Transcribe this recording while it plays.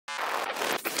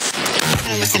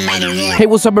Hey,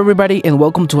 what's up everybody, and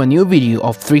welcome to a new video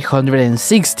of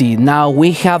 360. Now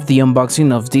we have the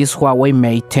unboxing of this Huawei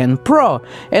Mate 10 Pro,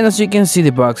 and as you can see,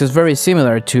 the box is very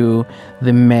similar to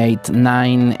the Mate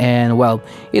 9, and well,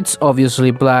 it's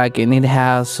obviously black and it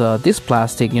has this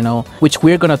plastic, you know, which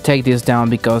we're gonna take this down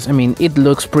because I mean it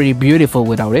looks pretty beautiful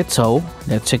without it, so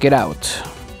let's check it out.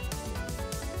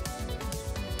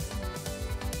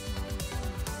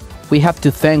 We have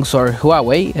to thank our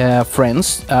Huawei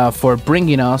friends for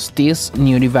bringing us this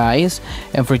new device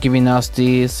and for giving us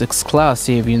this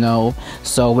exclusive, you know.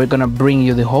 So we're gonna bring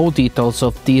you the whole details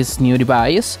of this new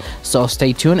device, so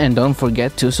stay tuned and don't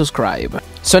forget to subscribe.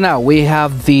 So now we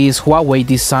have this Huawei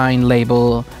design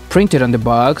label printed on the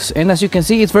box, and as you can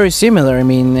see, it's very similar. I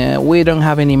mean, we don't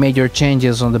have any major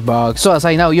changes on the box. So as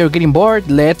I know you're getting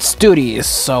bored, let's do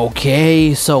this.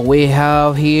 Okay, so we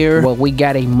have here, well, we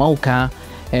got a mocha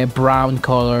brown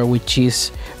color, which is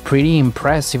pretty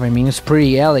impressive. I mean, it's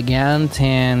pretty elegant,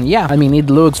 and yeah, I mean, it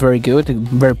looks very good,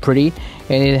 very pretty,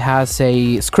 and it has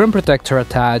a screen protector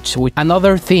attached.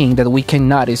 Another thing that we can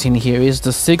notice in here is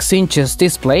the 6 inches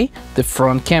display, the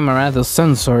front camera, the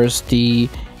sensors, the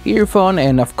earphone,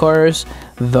 and of course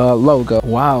the logo.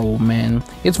 Wow, man,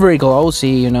 it's very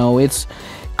glossy, you know, it's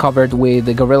covered with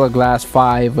the Gorilla Glass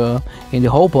 5 in the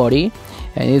whole body,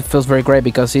 and it feels very great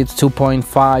because it's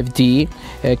 2.5D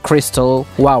crystal.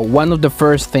 Wow, one of the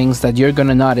first things that you're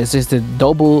gonna notice is the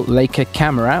double Leica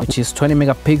camera, which is 20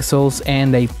 megapixels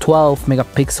and a 12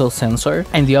 megapixel sensor.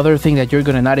 And the other thing that you're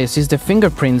gonna notice is the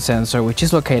fingerprint sensor, which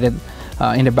is located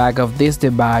in the back of this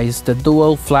device, the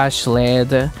dual flash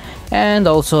LED, and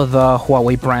also the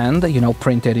Huawei brand, you know,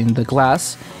 printed in the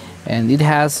glass. And it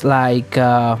has like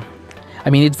I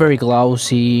mean, it's very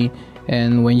glossy,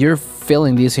 and when you're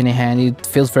feeling this in your hand, it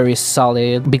feels very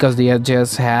solid because the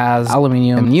edges has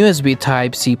aluminum USB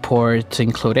Type-C port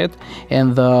included,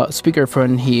 and the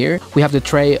speakerphone here. We have the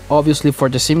tray obviously for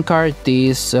the SIM card.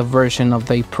 This version of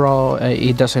the Pro,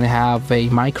 it doesn't have a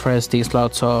micro SD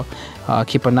slot, so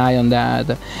keep an eye on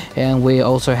that. And we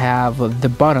also have the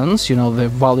buttons, you know, the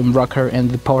volume rocker and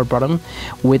the power button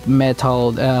with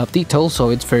metal details, so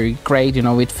it's very great, you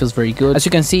know, it feels very good. As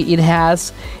you can see, it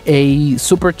has a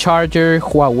supercharger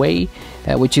Huawei,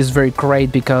 which is very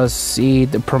great because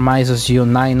it promises you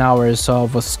 9 hours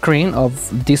of a screen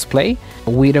of display.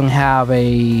 We don't have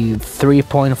a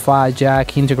 3.5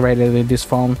 jack integrated in this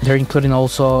phone. They're including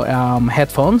also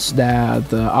headphones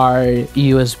that are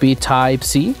USB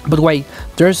Type-C. But wait,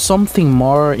 there's something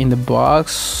more in the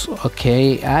box.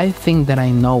 Okay, I think that I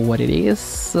know what it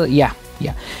is. Yeah.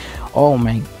 Oh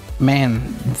my man,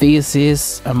 this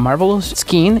is a marvelous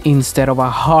skin instead of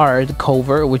a hard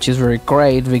cover, which is very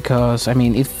great because I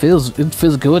mean it feels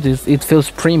good, it feels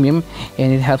premium,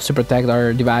 and it helps to protect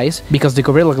our device because the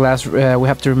Gorilla Glass, we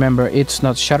have to remember, it's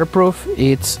not shatterproof,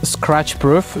 it's scratch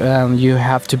proof, and you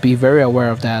have to be very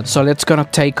aware of that. So let's gonna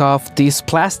take off this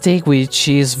plastic, which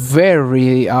is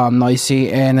very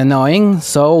noisy and annoying,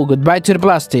 so goodbye to the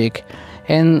plastic.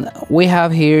 And we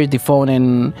have here the phone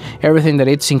and everything that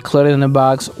it's included in the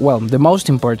box. Well, the most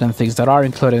important things that are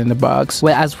included in the box.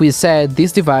 Well, as we said,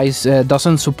 this device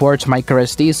doesn't support micro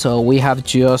SD, so we have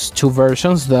just two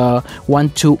versions, the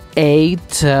 128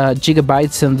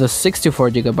 gigabytes and the 64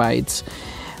 gigabytes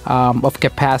of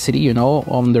capacity, you know,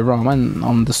 on the ROM and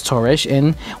on the storage.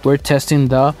 And we're testing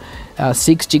the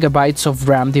 6 gigabytes of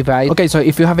RAM device. Okay, so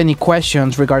if you have any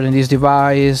questions regarding this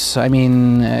device, I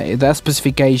mean the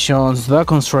specifications, the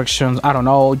constructions, I don't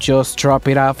know, just drop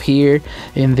it up here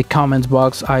in the comments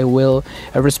box. I will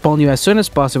respond to you as soon as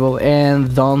possible,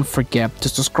 and don't forget to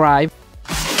subscribe.